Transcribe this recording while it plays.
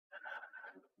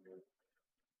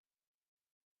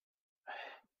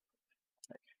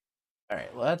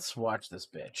Alright, let's watch this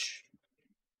bitch.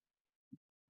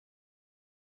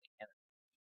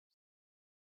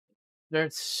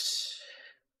 There's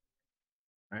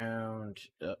around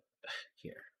up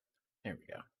here. There we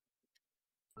go.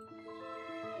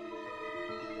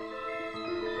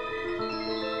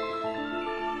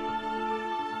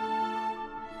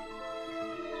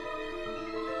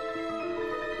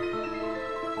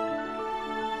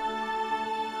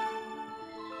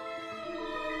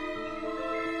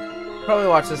 Probably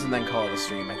watch this and then call it a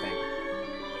stream, I think.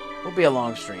 It'll be a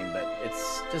long stream, but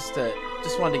it's just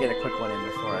wanted to get a quick one in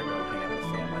before I go hang out with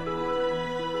family.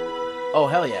 Oh,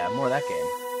 hell yeah, more of that game.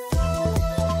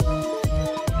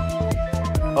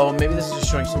 Oh, maybe this is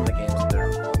just showing some of the games that are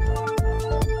involved.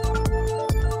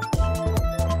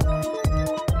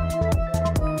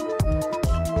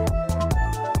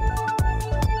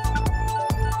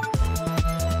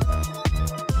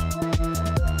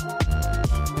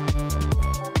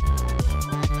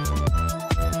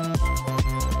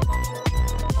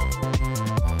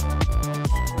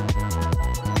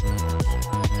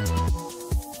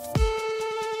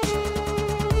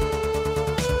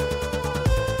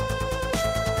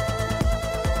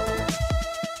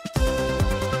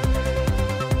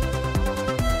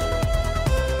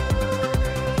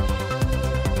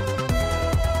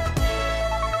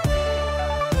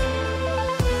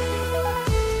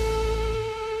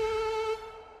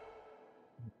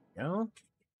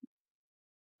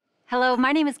 Hello,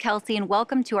 my name is Kelsey, and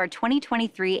welcome to our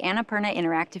 2023 Annapurna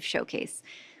Interactive Showcase.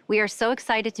 We are so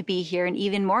excited to be here and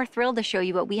even more thrilled to show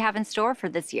you what we have in store for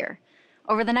this year.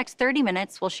 Over the next 30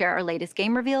 minutes, we'll share our latest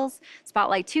game reveals,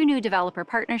 spotlight 2 new developer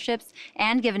partnerships,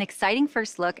 and give an exciting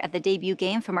first look at the debut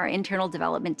game from our internal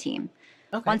development team.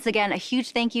 Okay. Once again, a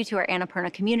huge thank you to our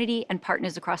Annapurna community and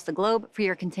partners across the globe for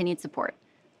your continued support.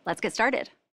 Let's get started.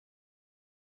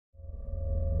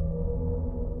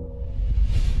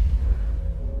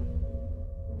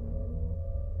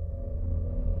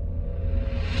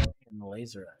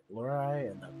 Laser Lori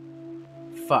and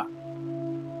the fuck.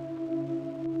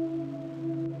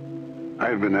 I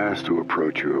have been asked to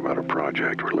approach you about a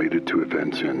project related to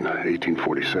events in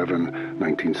 1847,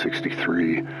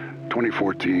 1963,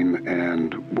 2014,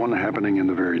 and one happening in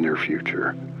the very near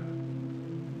future.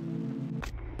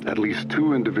 At least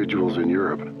 2 individuals in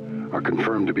Europe are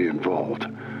confirmed to be involved,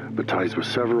 but ties with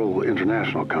several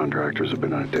international contractors have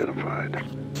been identified.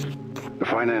 The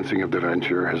financing of the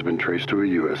venture has been traced to a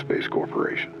U.S.-based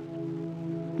corporation.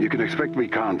 You can expect to be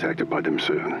contacted by them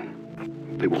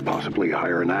soon. They will possibly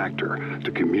hire an actor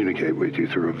to communicate with you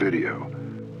through a video.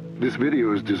 This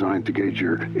video is designed to gauge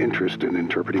your interest in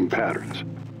interpreting patterns,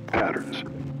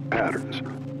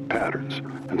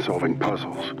 and solving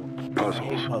puzzles.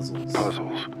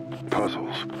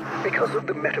 Because of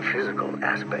the metaphysical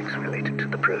aspects related to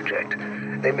the project,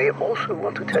 they may also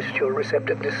want to test your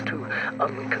receptiveness to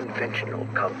unconventional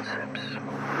concepts.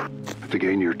 To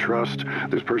gain your trust,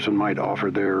 this person might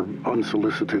offer their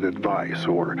unsolicited advice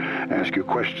or ask you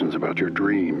questions about your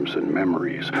dreams and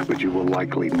memories, but you will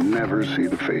likely never see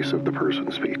the face of the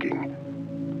person speaking.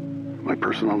 My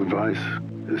personal advice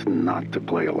is not to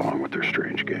play along with their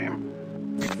strange game.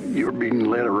 You're being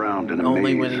led around in a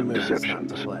maze of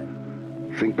deceptions.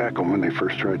 Think back on when they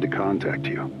first tried to contact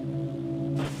you.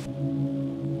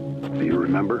 Do you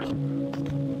remember?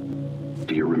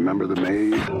 Do you remember the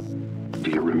maze? Do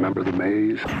you remember the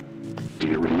maze? Do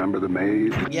you remember the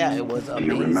maze? Yeah, it was amazing.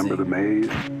 Do you remember the maze?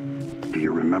 Do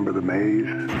you remember the maze?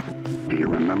 Do you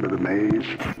remember the maze?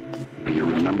 Do you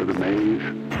remember the maze?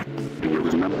 Do you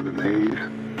remember the maze?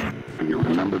 Do you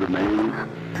remember the maze?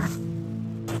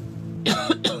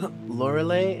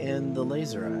 Lorelei and the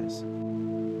Laser Eyes.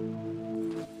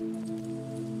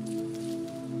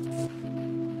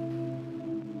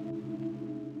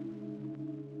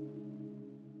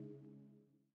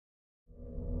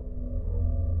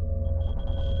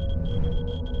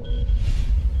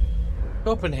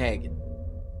 Copenhagen.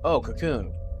 Oh,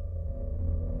 Cocoon.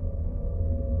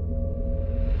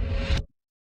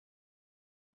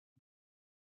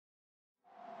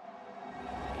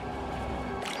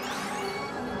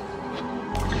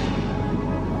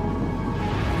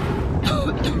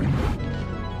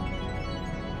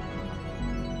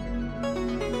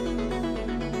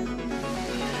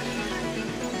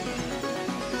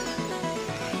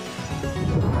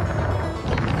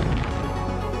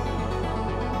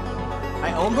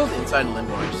 I own both Inside and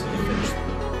Limbo. I just didn't finish them.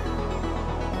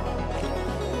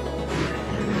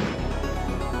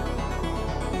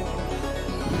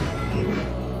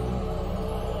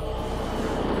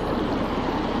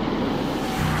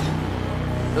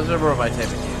 Those are more of my type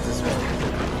of games. This is really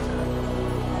good.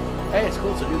 Hey, it's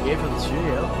cool. It's a new game from the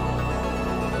studio.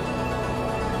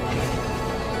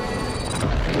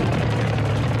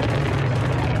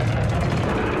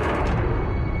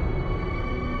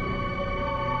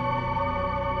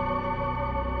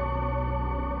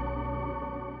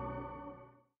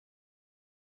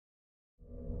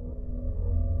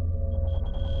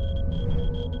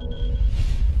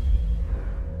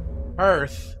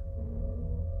 Perth?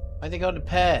 Why'd they go to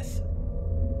Perth?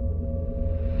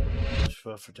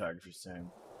 For photography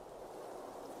soon.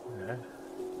 Okay.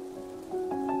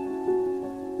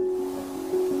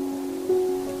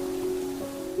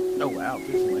 Oh wow,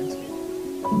 beautiful landscape.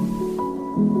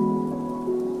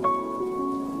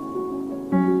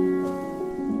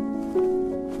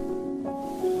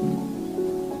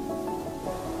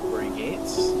 Burning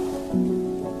gates.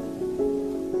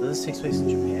 So this takes place in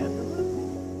Japan.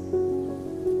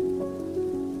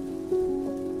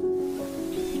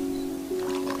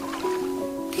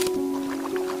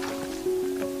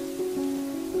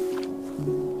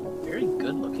 Very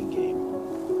good looking game.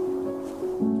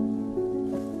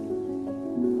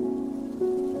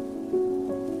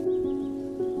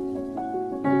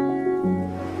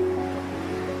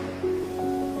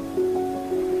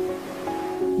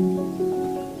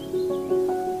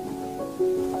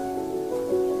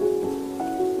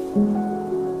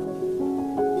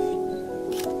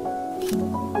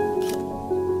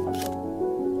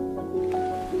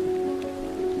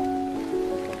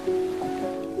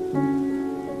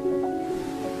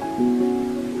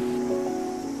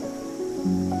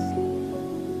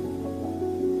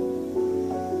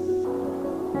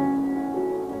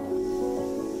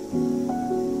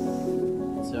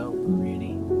 So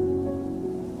pretty.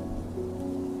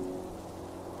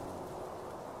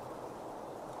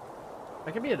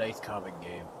 That could be a nice comic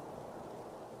game.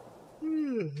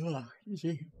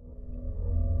 Easy.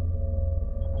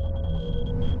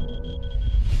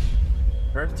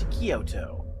 Perth to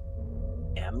Kyoto.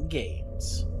 M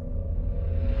Games.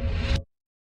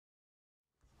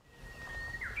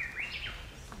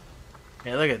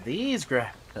 Hey, look at these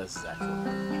graphics. This is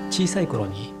actually 小さい頃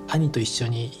に兄と一緒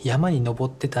に山に登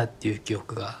ってたっていう記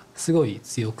憶がすごい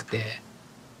強くて、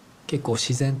結構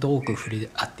自然と多く触れ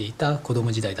合っていた子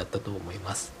供時代だったと思い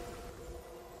ます。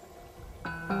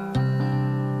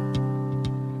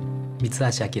三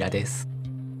橋明です。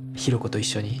ひろこと一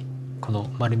緒にこの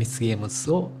丸光ゲーム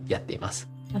ズをやっています。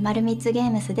丸光ゲ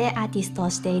ームズでアーティストを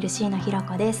している椎野ひろ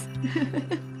子です。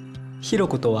ひろ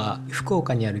ことは福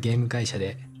岡にあるゲーム会社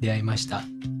で出会いました。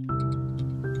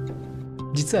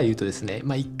実は言うとですね、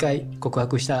1回告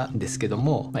白したんですけど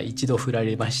も、一度振ら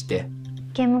れまして、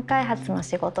ゲーム開発の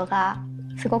仕事が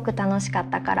すごく楽しかっ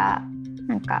たから、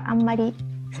なんかあんまり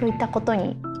そういったこと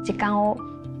に時間を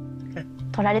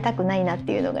取られたくないなっ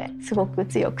ていうのがすごく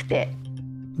強くて、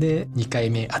で2回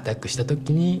目アタックした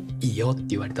時にいいよって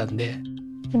言われたんで、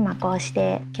今こうし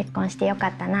て結婚してよか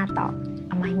ったなと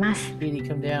思います。好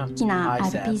きな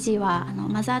RPG は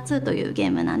マザー2というゲ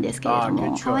ームなんですけれど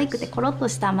も、可愛くてコロッと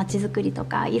した街づくりと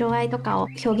か色合いとかを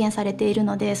表現されている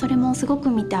ので、それもすごく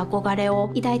見て憧れを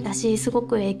抱いたし、すご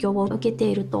く影響を受けて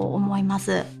いると思いま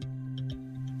す。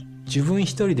自分一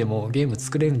人でもゲーム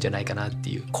作れるんじゃないかなって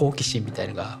いう好奇心みたい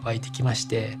のが湧いてきまし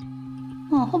て、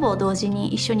もうほぼ同時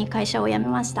に一緒に会社を辞め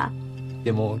ました。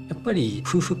でもやっぱり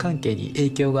夫婦関係に影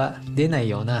響が出ない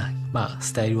ような、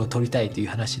スタイルを取りたいという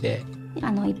話で、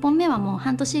1本目はもう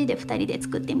半年で2人で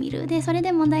作ってみる、でそれ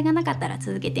で問題がなかったら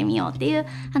続けてみようっていう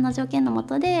条件のも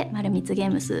とで丸光ゲ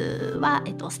ームスは、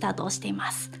スタートをしてい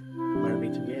ます。丸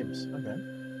光ゲームス。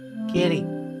Okay.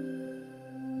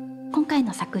 今回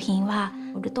の作品は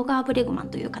ルトガー・ブレグマン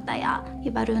という方や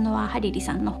ヒバルーノワ・ハリリ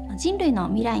さんの人類の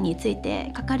未来につい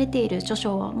て書かれている著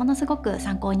書をものすごく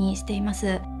参考にしていま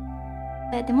す。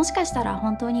でもしかしたら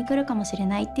本当に来るかもしれ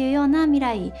ないっていうような未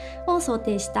来を想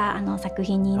定した作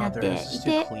品になってい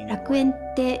て、楽園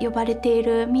って呼ばれてい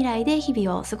る未来で日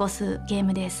々を過ごすゲー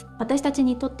ムです。私たち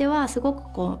にとってはすご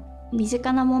く身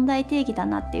近な問題定義だ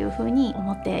なっていうふうに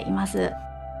思っています。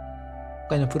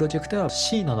今回のプロジェクトは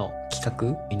シーノの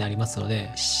企画になりますの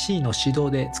で、シーノ主導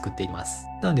で作っています。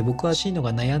なので僕はシーノ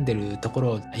が悩んでるとこ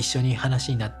ろを一緒に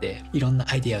話になっていろんな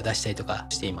アイデアを出したりとか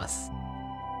しています。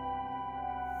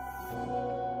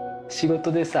仕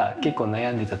事でさ、結構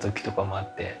悩んでた時とかもあ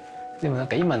って、でもなん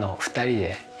か今の2人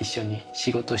で一緒に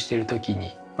仕事してる時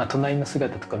に、隣の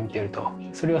姿とか見てると、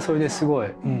それはそれですごい、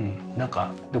なん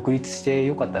か独立して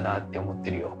よかったなって思っ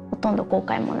てるよ。ほとんど後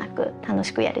悔もなく楽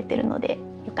しくやれてるので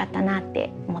よかったなっ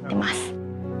て思ってます。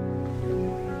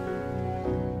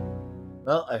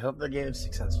Well, I hope the game is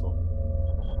successful.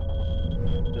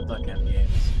 Good luck, M Games.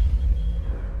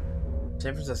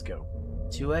 San Francisco,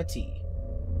 to a T.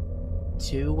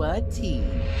 To a T.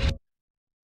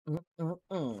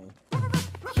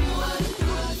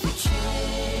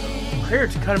 Clear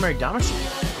to Katamari Damacy.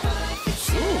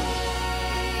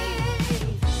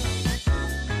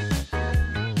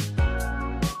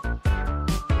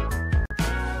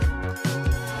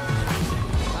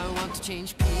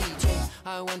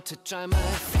 I want to try my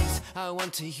face. I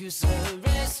want to use the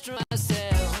restaurant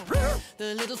myself.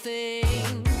 The little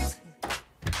things,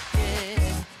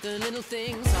 yeah, the little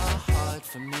things are hard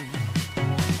for me.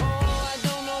 Oh, I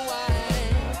don't know why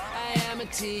I am a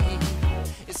teen.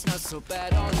 It's not so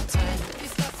bad all the time.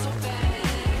 It's not so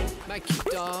bad. My cute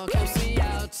dog helps me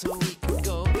out so we can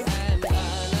go and la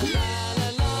la la la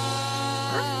la.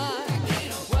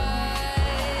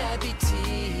 Why I be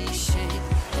T-shaped,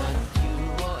 but you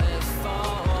or F-O.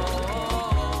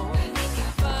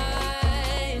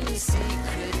 Find the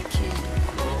secret key.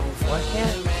 Why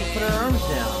can't she put her arms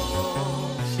down?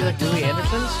 Is she like Louis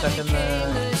Anderson stuck in the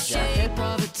jacket?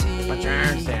 Put your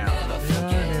arms down.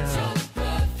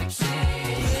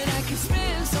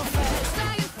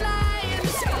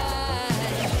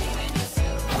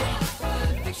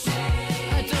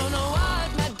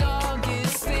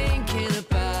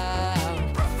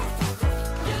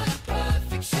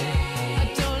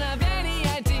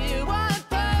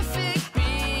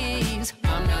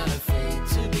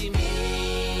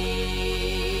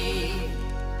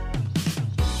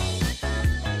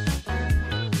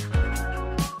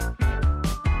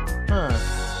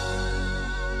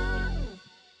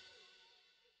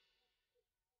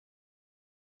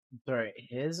 Sorry,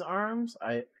 his arms?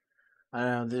 I don't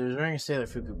know. They was wearing a Sailor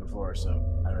Fuku before, so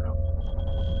I don't know.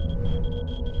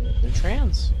 They're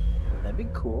trans. That'd be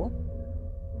cool.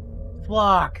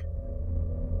 Flock.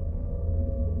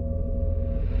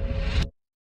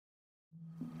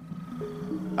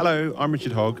 Hello, I'm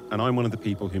Richard Hogg, and I'm one of the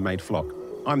people who made Flock.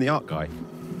 I'm the art guy.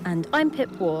 And I'm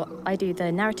Pip War. I do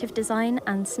the narrative design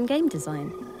and some game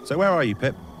design. So where are you,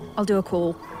 Pip? I'll do a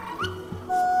call.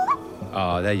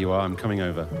 Ah, there you are. I'm coming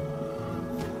over.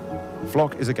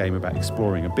 Flock is a game about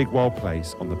exploring a big wild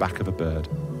place on the back of a bird.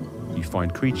 You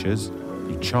find creatures,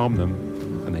 you charm them,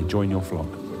 and they join your flock.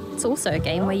 It's also a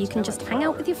game where you can just hang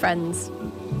out with your friends.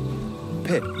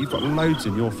 Pip, you've got loads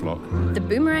in your flock. The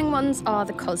boomerang ones are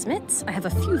the Cosmits. I have a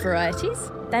few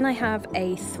varieties. Then I have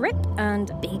a Thrip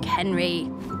and Big Henry.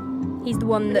 He's the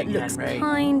one that looks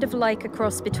kind of like a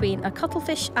cross between a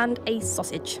cuttlefish and a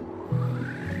sausage.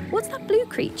 What's that blue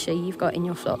creature you've got in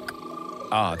your flock?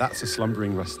 Ah, that's a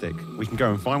slumbering rustic. We can go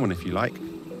and find one if you like.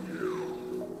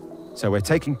 So we're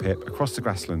taking Pip across the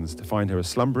grasslands to find her a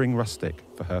slumbering rustic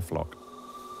for her flock.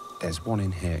 There's one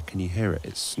in here. Can you hear it?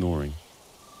 It's snoring.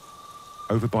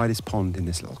 Over by this pond in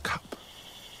this little cup.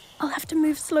 I'll have to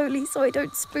move slowly so I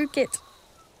don't spook it.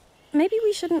 Maybe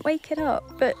we shouldn't wake it up,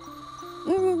 but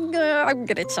I'm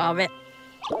gonna charm it.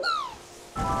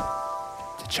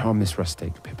 To charm this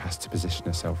rustic, Pip has to position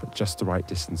herself at just the right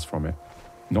distance from it,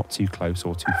 not too close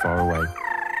or too far away.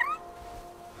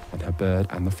 And her bird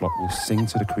and the flock will sing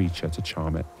to the creature to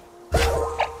charm it.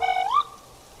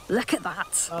 Look at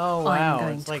that. Oh, wow. I'm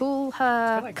going to call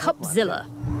her Cupzilla.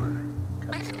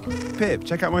 Pip,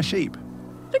 check out my sheep.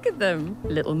 Look at them,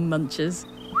 little munchers.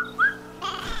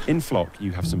 In Flock,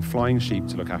 you have some flying sheep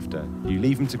to look after. You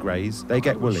leave them to graze, they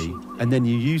get woolly, and then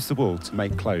you use the wool to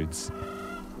make clothes.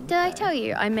 Did I tell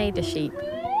you I made a sheep?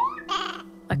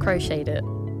 I crocheted it.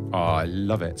 Oh, I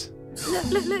love it.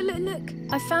 Look.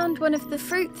 I found one of the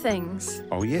fruit things.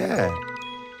 Oh, yeah.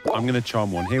 I'm going to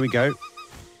charm one. Here we go.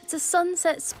 It's a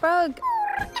sunset sprug.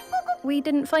 We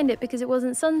didn't find it because it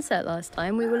wasn't sunset last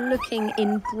time. We were looking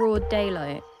in broad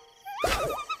daylight.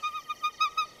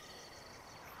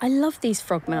 I love these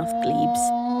frogmouth glebes.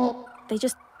 They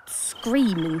just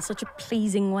scream in such a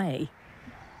pleasing way.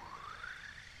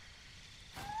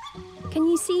 Can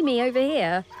you see me over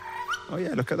here? Oh,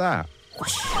 yeah, look at that.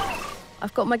 Whoosh.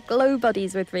 I've got my glow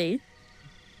buddies with me.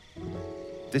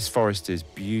 This forest is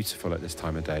beautiful at this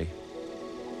time of day.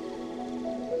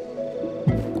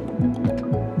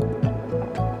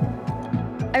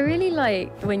 I really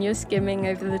like when you're skimming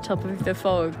over the top of the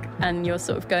fog and you're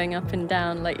sort of going up and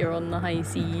down like you're on the high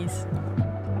seas.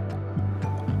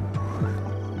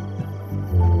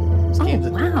 Oh,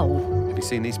 wow. Have you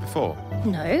seen these before?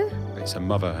 No. It's a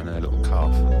mother and her little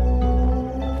calf.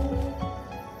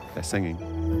 They're singing.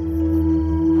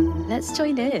 Let's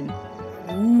join in.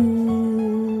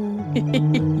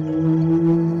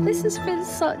 This has been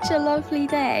such a lovely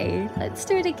day. Let's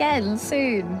do it again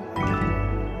soon.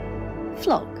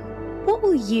 Flock, what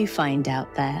will you find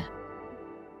out there?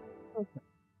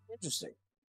 Interesting.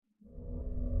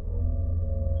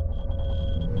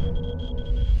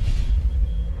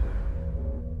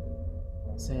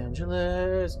 Los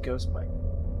Angeles ghost bike.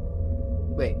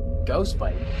 Wait, ghost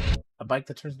bike? A bike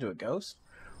that turns into a ghost?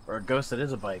 Or a ghost that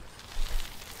is a bike?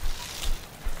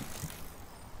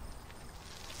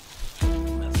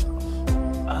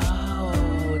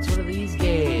 Oh, it's one of these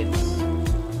gates.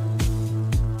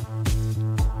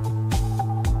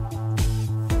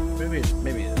 Maybe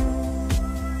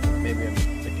I'm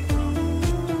thinking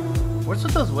wrong. What's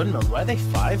those windmills? Why are they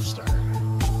 5-star?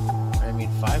 I mean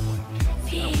 5 winged.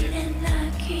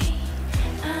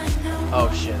 Oh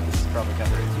shit, this is probably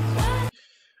copyright.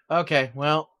 Okay,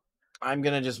 well, I'm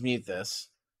gonna just mute this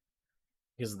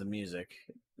because of the music.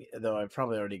 Though I've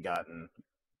probably already gotten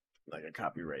like a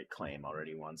copyright claim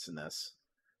already once in this.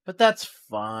 But that's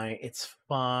fine. It's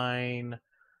fine.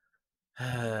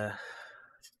 Pain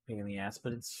in the ass,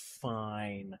 but it's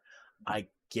fine. I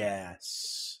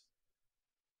guess.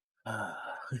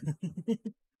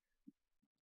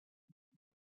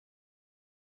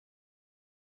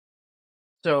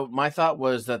 So my thought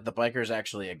was that the biker's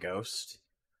actually a ghost,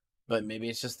 but maybe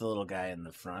it's just the little guy in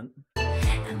the front.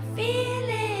 I'm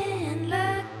feeling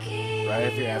lucky. Right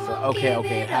if you're after.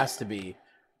 Okay, it has to be.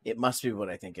 It must be what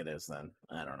I think it is then.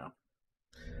 I don't know.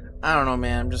 I don't know,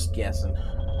 man. I'm just guessing.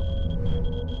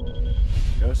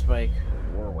 Ghost bike,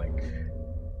 Warwick.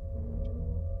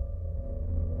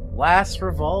 Last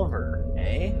revolver,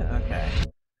 eh? Okay.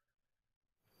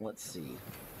 Let's see.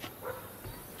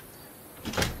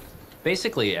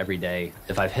 Basically every day,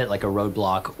 if I've hit like a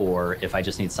roadblock or if I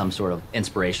just need some sort of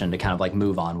inspiration to kind of like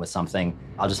move on with something,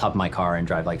 I'll just hop in my car and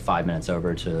drive like 5 minutes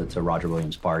over to Roger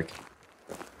Williams Park.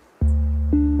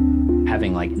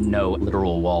 Having like no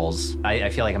literal walls, I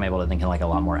feel like I'm able to think in like a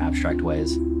lot more abstract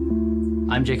ways.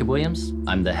 I'm Jacob Williams.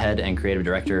 I'm the head and creative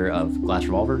director of Glass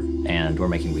Revolver, and we're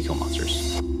making We Kill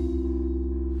Monsters.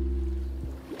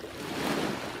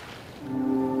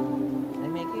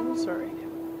 I'm making? Sorry.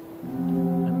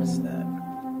 I missed that.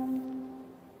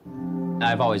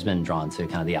 I've always been drawn to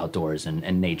kind of the outdoors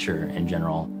and nature in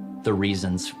general. The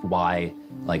reasons why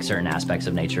like certain aspects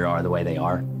of nature are the way they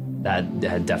are. That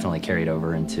had definitely carried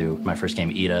over into my first game,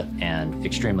 Ida, and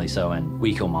extremely so in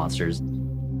We Kill Monsters.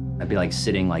 I'd be like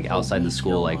sitting like outside the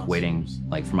school, like waiting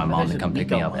like for my mom to come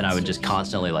pick me up, and I would just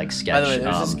constantly like sketch an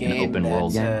open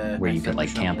world game where you could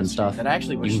like camp and stuff. You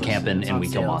can camp in We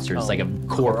Kill Monsters. It's like a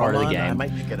core part of the game.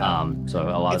 So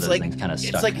a lot of those things kind of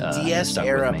stuck. It's like DS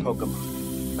era with me.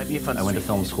 Pokemon. Might be a fun. I went to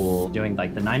film school doing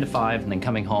like the 9 to 5, and then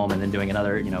coming home and then doing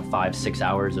another 5-6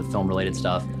 hours of film related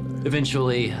stuff.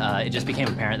 Eventually, it just became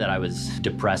apparent that I was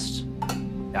depressed.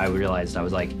 I realized I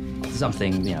was like,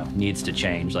 something needs to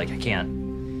change. Like I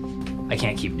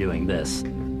can't keep doing this.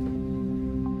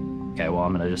 Okay, well,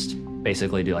 I'm gonna just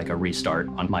basically do like a restart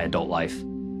on my adult life.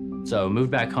 So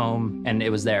moved back home, and it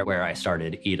was there where I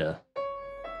started Ida.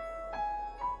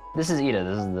 This is Ida.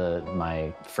 This is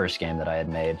my first game that I had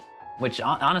made, which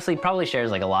honestly probably shares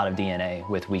like a lot of DNA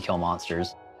with We Kill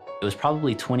Monsters. It was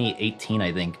probably 2018,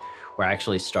 I think, where I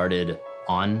actually started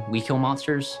on We Kill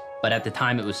Monsters. But at the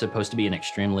time, it was supposed to be an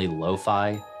extremely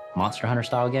lo-fi Monster Hunter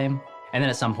style game. And then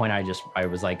at some point, I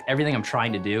was like, everything I'm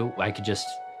trying to do, I could just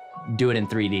do it in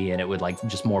 3D, and it would like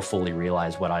just more fully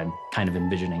realize what I'm kind of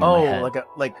envisioning in my head.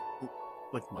 like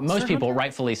most people,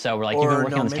 rightfully so, were like, you've been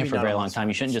working on this game for a very long time.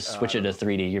 You shouldn't just switch it to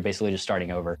 3D. You're basically just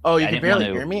starting over. Oh, you can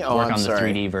barely hear me? Oh, work I'm on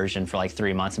sorry. the 3D version for like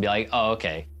 3 months and be like, oh,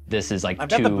 okay, this is like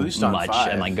too much,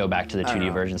 and like go back to the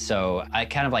 2D version. So I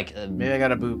kind of like maybe I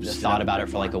got a boob. Just thought about it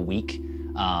for like a week.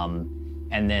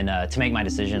 And then to make my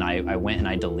decision, I went and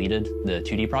I deleted the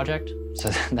 2D project so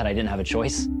that I didn't have a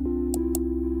choice.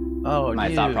 Oh,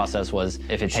 my thought process was,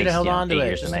 if it takes 8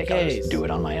 years to make, I'll just do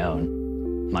it on my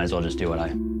own. Might as well just do what I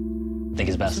think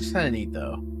is best. It's kind of neat,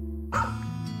 though.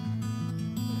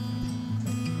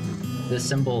 This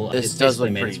symbol This does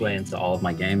look made its way into all of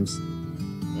my games.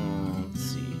 Let's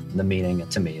see. The meaning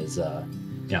to me is,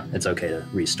 it's okay to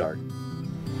restart.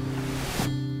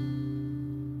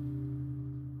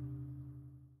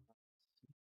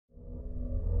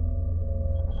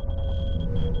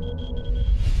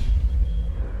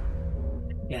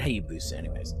 Yeah, how you boost it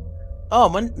anyways. Oh,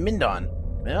 Mindon.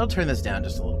 Maybe I'll turn this down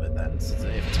just a little bit then, since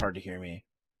if it's hard to hear me.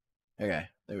 Okay,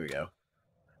 there we go.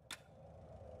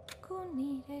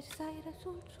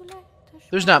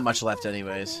 There's not much left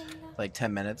anyways. Like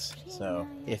 10 minutes, so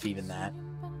if even that.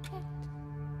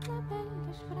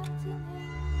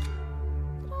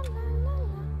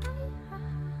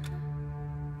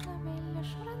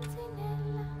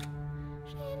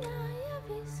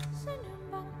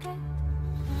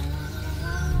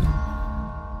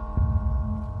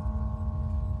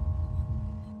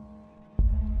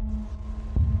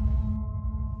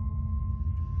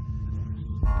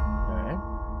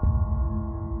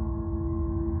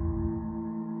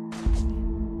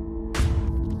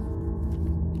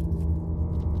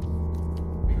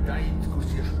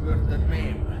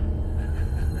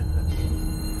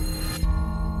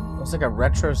 Looks like a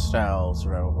retro style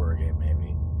survival horror game,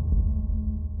 maybe.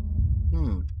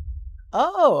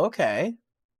 Oh, okay.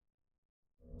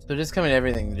 So just coming to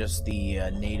everything, just the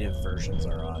native versions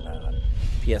are on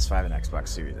PS5 and Xbox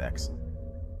Series X.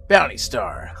 Bounty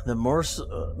Star, the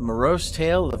morose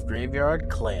tale of Graveyard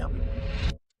Clam.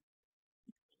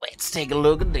 Let's take a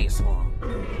look at this one.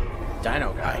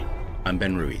 Dino Guy. I'm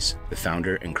Ben Ruiz, the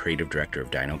founder and creative director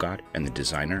of Dino God and the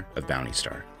designer of Bounty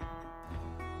Star.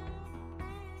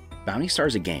 Bounty Star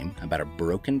is a game about a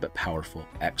broken but powerful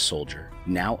ex-soldier,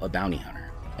 now a bounty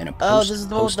hunter, in a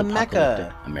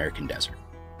post-apocalyptic American desert.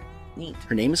 Neat.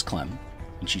 Her name is Clem,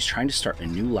 and she's trying to start a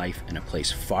new life in a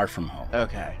place far from home.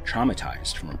 Okay.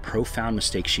 Traumatized from a profound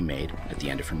mistake she made at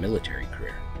the end of her military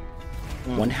career.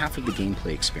 One half of the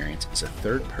gameplay experience is a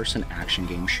third-person action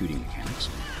game shooting mechanics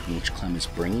in which Clem is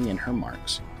bringing in her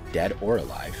marks, dead or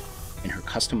alive, in her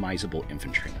customizable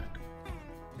infantry mech.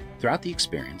 Throughout the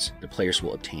experience, the players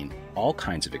will obtain all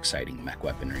kinds of exciting mech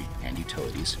weaponry and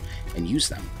utilities and use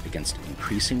them against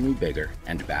increasingly bigger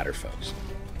and badder foes.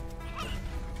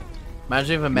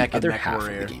 Imagine if a mech other mech half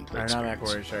warrior. of the gameplay Or not mech experience,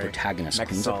 warrior, the sorry. protagonist Mech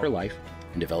cleans up her assault. life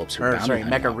and develops her Or, bounty sorry,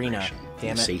 hunting mech arena. operation in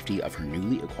Damn the it. safety of her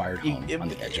newly acquired home on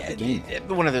the edge of the game.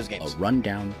 One of those games. A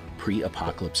rundown,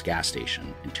 pre-apocalypse gas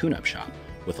station and tune-up shop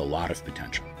with a lot of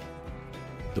potential.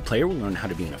 The player will learn how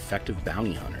to be an effective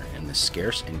bounty hunter in this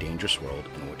scarce and dangerous world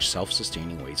in which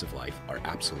self-sustaining ways of life are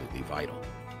absolutely vital.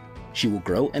 She will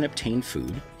grow and obtain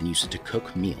food and use it to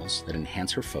cook meals that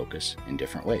enhance her focus in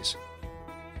different ways.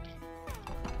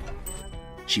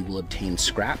 She will obtain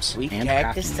scraps and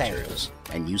crafting materials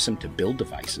and use them to build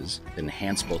devices that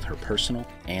enhance both her personal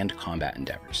and combat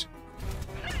endeavors.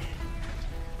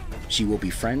 She will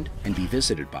befriend and be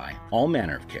visited by all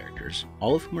manner of characters,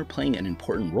 all of whom are playing an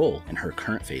important role in her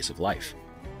current phase of life.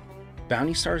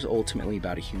 Bounty Star is ultimately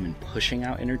about a human pushing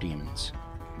out inner demons,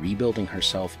 rebuilding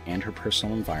herself and her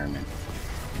personal environment,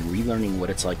 and relearning what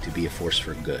it's like to be a force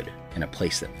for good in a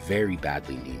place that very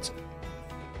badly needs it.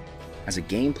 As a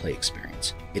gameplay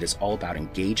experience, it is all about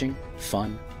engaging,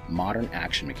 fun, modern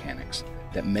action mechanics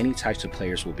that many types of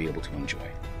players will be able to enjoy,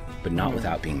 but not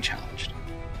without being challenged.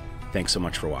 Thanks so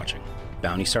much for watching.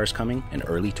 Bounty Star is coming in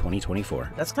early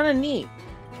 2024. That's kind of neat.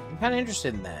 I'm kind of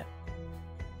interested in that.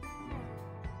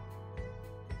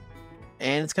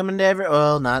 And it's coming to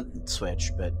well, not Switch,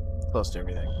 but close to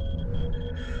everything.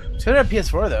 It's coming to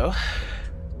PS4 though.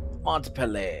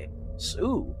 Montpellier.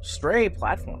 Ooh, Stray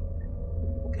platform.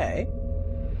 Okay.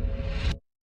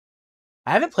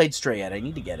 I haven't played Stray yet. I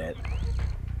need to get it.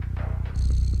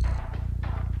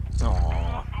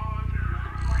 Aww.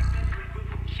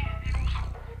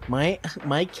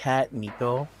 My cat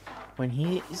Nico, when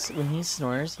he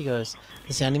snores, he goes.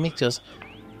 The sound he makes goes.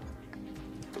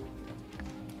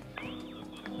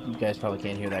 You guys probably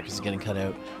can't hear that because it's getting cut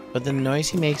out. But the noise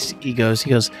he makes, he goes.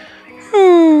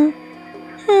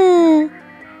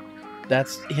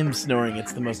 That's him snoring.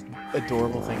 It's the most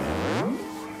adorable thing ever.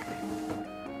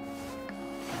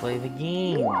 Play the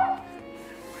game.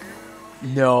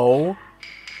 No.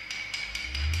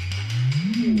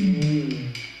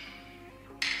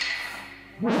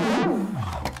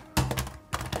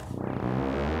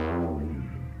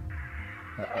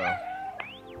 Uh-oh.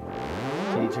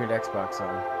 Can you turn Xbox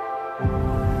on?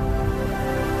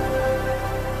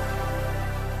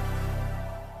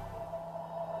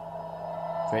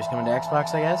 Trey's coming to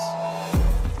Xbox, I guess?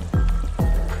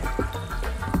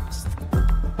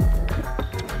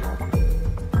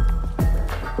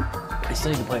 I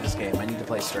still need to play this game. I need to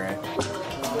play Stray.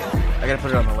 I gotta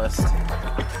put it on the list.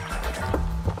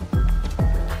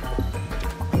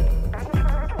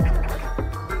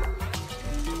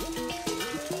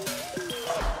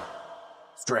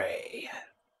 Stray.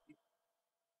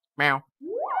 Meow.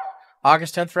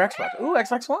 August 10th for Xbox. Ooh,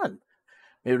 Xbox One.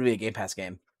 Maybe it'll be a Game Pass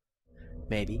game.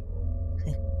 Maybe.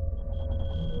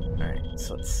 Alright,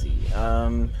 so let's see.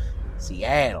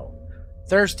 Seattle.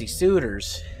 Thirsty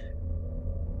suitors.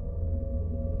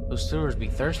 Those suitors be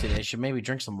thirsty. They should maybe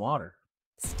drink some water.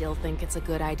 Still think it's a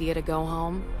good idea to go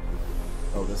home?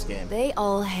 Oh, this game. They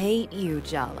all hate you,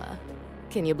 Jala.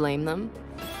 Can you blame them?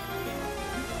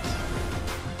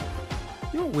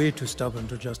 You're way too stubborn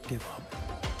to just give up.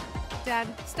 Dad,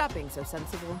 stop being so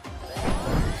sensible.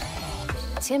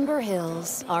 Timber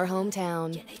Hills, our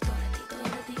hometown.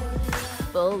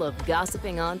 Full of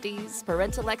gossiping aunties,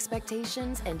 parental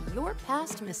expectations, and your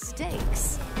past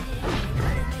mistakes.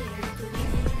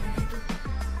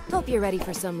 Hope you're ready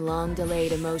for some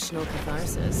long-delayed emotional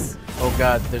catharsis. Oh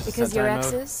god, there's because a your Sentai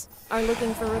exes are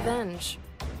looking for revenge.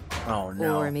 Oh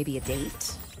no. Or maybe a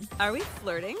date. Are we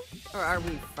flirting? Or are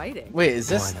we fighting? Wait, is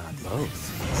this... Why not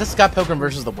both? Is this Scott Pilgrim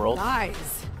versus the World?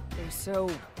 Guys, they're so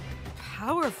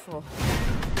powerful.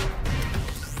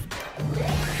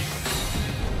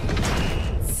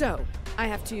 So, I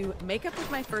have to make up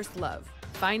with my first love,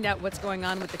 find out what's going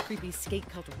on with the creepy skate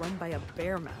cult run by a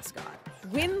bear mascot,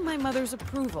 win my mother's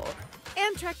approval,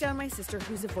 and track down my sister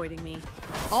who's avoiding me.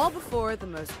 All before the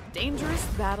most dangerous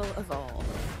battle of all.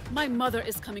 My mother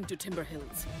is coming to Timber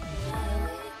Hills.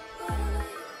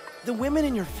 The women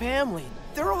in your family,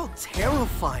 they're all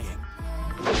terrifying.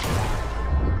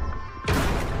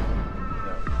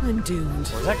 I'm doomed.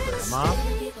 Was that grandma?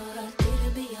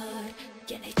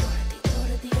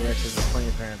 Yeah, she's a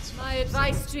funny parents. My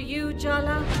advice to you,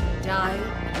 Jala, die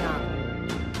young.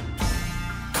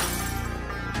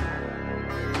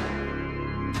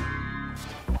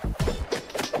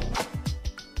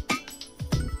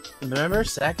 November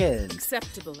 2nd.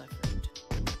 Acceptable effort.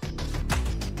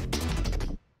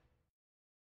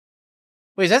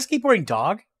 Wait, is that skateboarding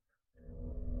dog?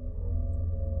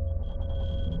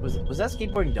 Was that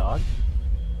skateboarding dog?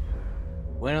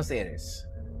 Buenos Aires.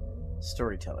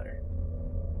 Storyteller.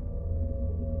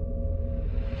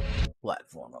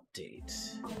 Platform update.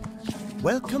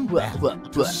 Welcome back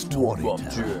to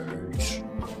Storytellers.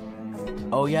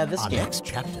 Oh yeah, this Our game. next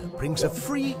chapter brings a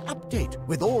free update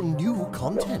with all new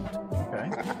content. Okay.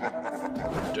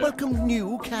 Welcome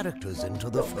new characters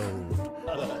into the fold.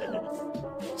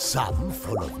 Some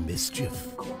full of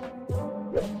mischief.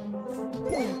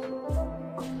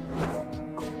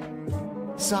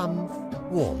 Some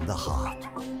warm the heart.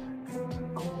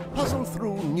 Puzzle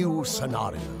through new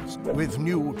scenarios with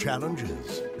new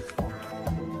challenges.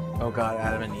 Oh god,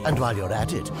 Adam and Eve. And while you're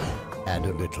at it, add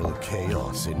a little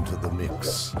chaos into the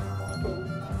mix.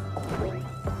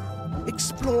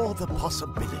 Explore the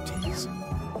possibilities.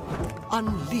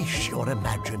 Unleash your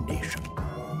imagination.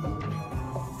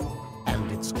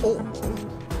 And it's all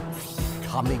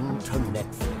coming to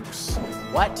Netflix.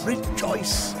 What?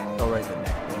 Rejoice. Oh, right, the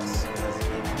Netflix.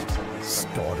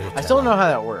 Story. I still don't know how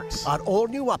that works. Our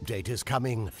all-new update is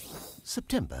coming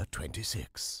September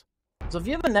 26. So if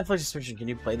you have a Netflix subscription, can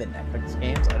you play the Netflix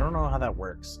games? I don't know how that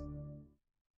works.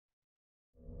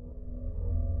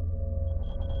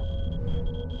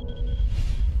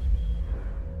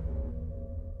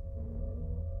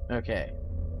 Okay.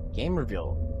 Game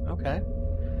reveal. Okay.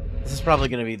 This is probably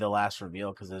going to be the last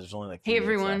reveal because there's only like 3 Hey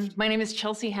minutes everyone, left. my name is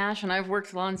Chelsea Hash and I've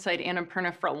worked alongside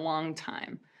Annapurna for a long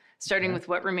time, starting with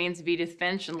What Remains of Edith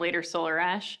Finch and later Solar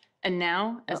Ash, and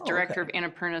now as director of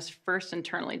Annapurna's first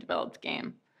internally developed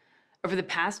game. Over the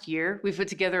past year, we've put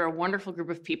together a wonderful group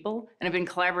of people and have been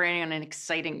collaborating on an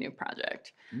exciting new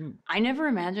project. I never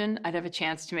imagined I'd have a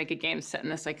chance to make a game set in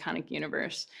this iconic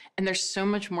universe, and there's so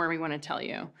much more we want to tell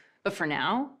you. But for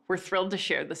now, we're thrilled to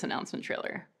share this announcement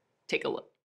trailer. Take a look.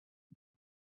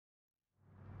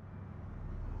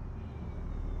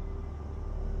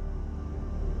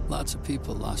 Lots of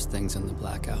people lost things in the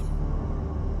blackout.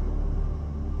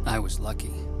 I was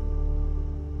lucky.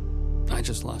 I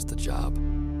just lost a job.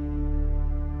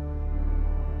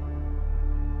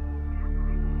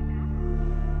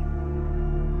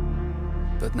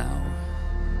 But now,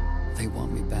 they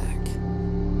want me back.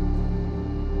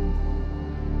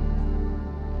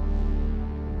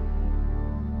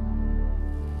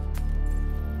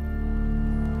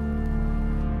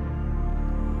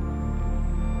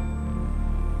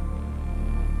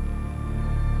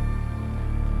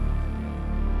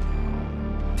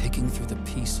 Picking through the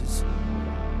pieces.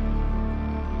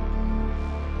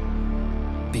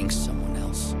 Being someone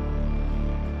else.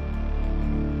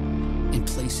 In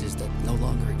places that no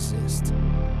longer exist.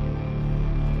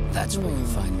 That's where you'll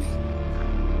find me.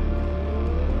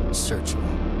 Searching.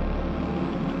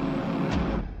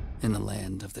 In the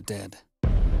land of the dead.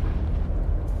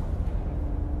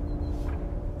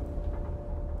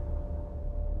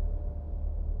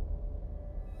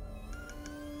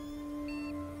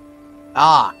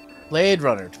 Ah, Blade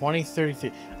Runner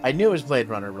 2033. I knew it was Blade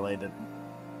Runner related.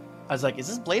 I was like, is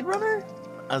this Blade Runner?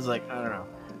 I was like, I don't know.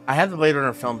 I have the Blade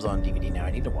Runner films on DVD now.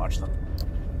 I need to watch them.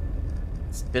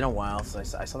 It's been a while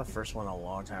since I saw the first one a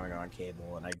long time ago on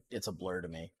cable, and it's a blur to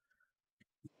me.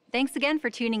 Thanks again for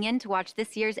tuning in to watch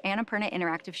this year's Annapurna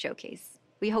Interactive Showcase.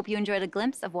 We hope you enjoyed a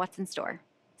glimpse of what's in store.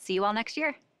 See you all next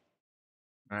year.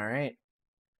 All right.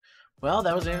 Well,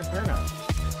 that was Annapurna.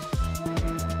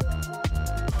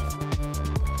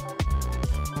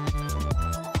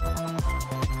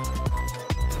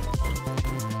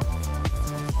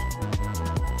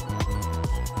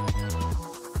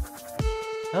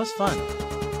 That was fun.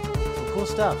 Some cool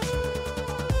stuff.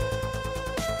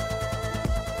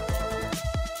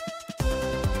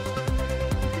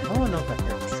 I don't know if that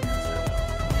character's transferred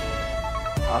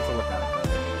though. I'll have to look at it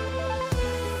better.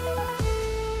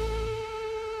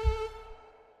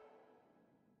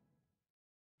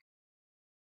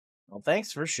 Well,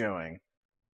 thanks for showing.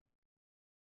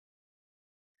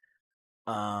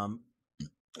 Um,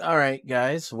 all right,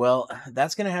 guys. Well,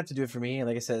 that's gonna have to do it for me.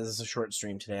 Like I said, this is a short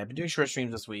stream today. I've been doing short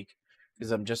streams this week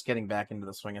because I'm just getting back into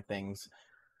the swing of things.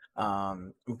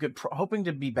 I'm hoping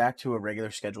to be back to a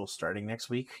regular schedule starting next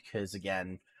week because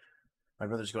again, my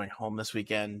brother's going home this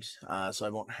weekend, so I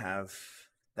won't have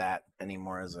that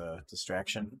anymore as a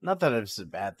distraction. Not that it's a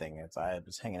bad thing. I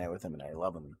was hanging out with him and I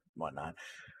love him and whatnot.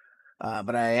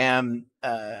 But I am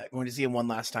going to see him one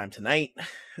last time tonight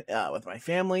with my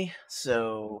family,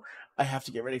 so I have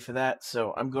to get ready for that.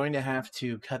 So I'm going to have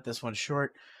to cut this one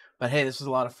short. But hey, this was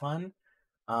a lot of fun.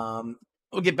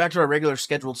 We'll get back to our regular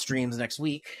scheduled streams next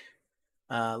week.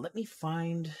 Let me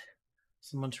find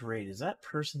someone to raid. Is that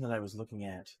person that I was looking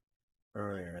at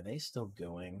earlier, are they still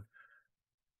going?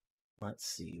 Let's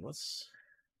see. What's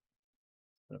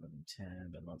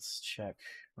 10? But let's check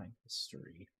my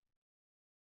history.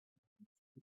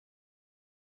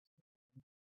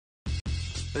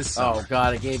 Oh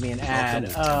god, it gave me an ad.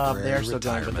 They're still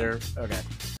going, but they're okay.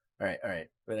 All right.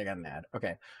 But I got an ad.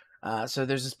 Okay. So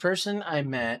there's this person I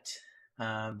met.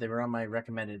 They were on my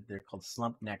recommended. They're called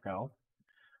Slump Neko.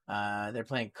 They're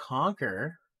playing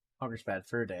Conquer. Conquer's Bad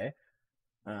Fur Day.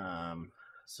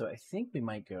 So I think we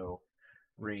might go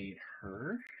raid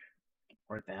her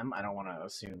or them. I don't want to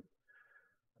assume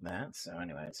that. So,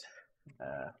 anyways,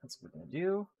 that's what we're gonna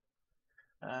do.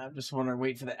 Just want to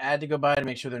wait for the ad to go by to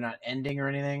make sure they're not ending or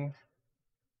anything.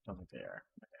 Don't think they are.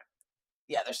 Okay.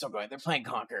 Yeah, they're still going. They're playing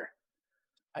Conquer.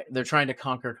 They're trying to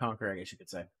conquer, I guess you could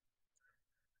say.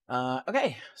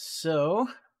 Okay, so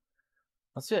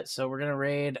let's do it. So we're gonna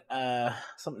raid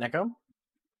something Echo.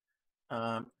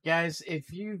 Guys,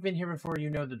 if you've been here before,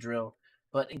 you know the drill.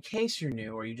 But in case you're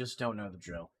new or you just don't know the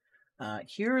drill,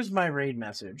 here is my raid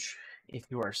message if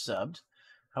you are subbed.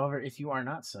 However, if you are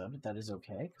not subbed, that is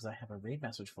okay, because I have a raid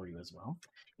message for you as well.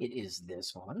 It is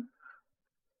this one.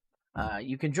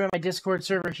 You can join my Discord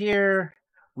server here.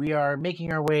 We are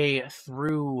making our way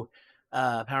through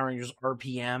Power Rangers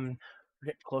RPM. We're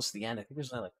getting close to the end. I think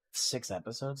there's only like 6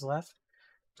 episodes left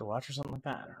to watch or something like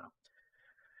that. I don't know.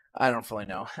 I don't fully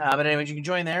know. But anyways, you can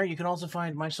join there. You can also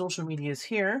find my social medias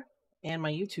here and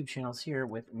my YouTube channels here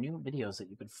with new videos that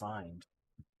you could find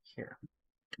here.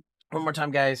 One more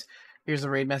time, guys. Here's the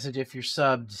raid message if you're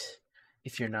subbed.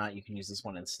 If you're not, you can use this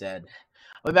one instead.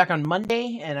 I'll be back on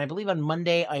Monday, and I believe on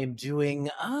Monday I am doing...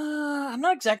 I'm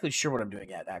not exactly sure what I'm doing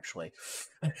yet, actually.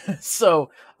 So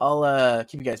I'll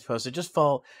keep you guys posted. Just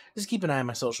keep an eye on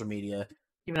my social media.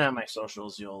 Keep an eye on my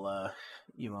socials. You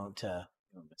won't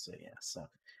miss it. Yeah. So,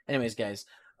 anyways, guys.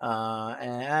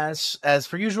 As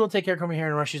per usual, take care, comb your hair,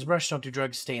 and brush your brush. Don't do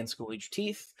drugs. Stay in school. Eat your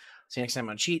teeth. See you next time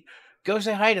on Cheat. Go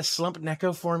say hi to Slump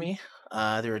Neko for me.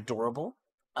 They're adorable.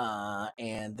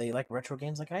 And they like retro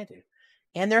games like I do.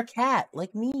 And they're a cat,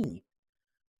 like me.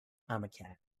 I'm a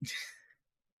cat.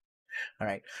 All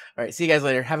right. See you guys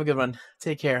later. Have a good one.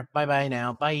 Take care. Bye-bye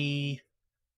now. Bye.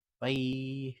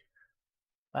 Bye.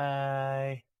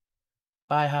 Bye.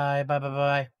 Bye. Hi. Bye. Bye.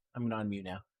 Bye. I'm going to unmute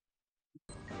now.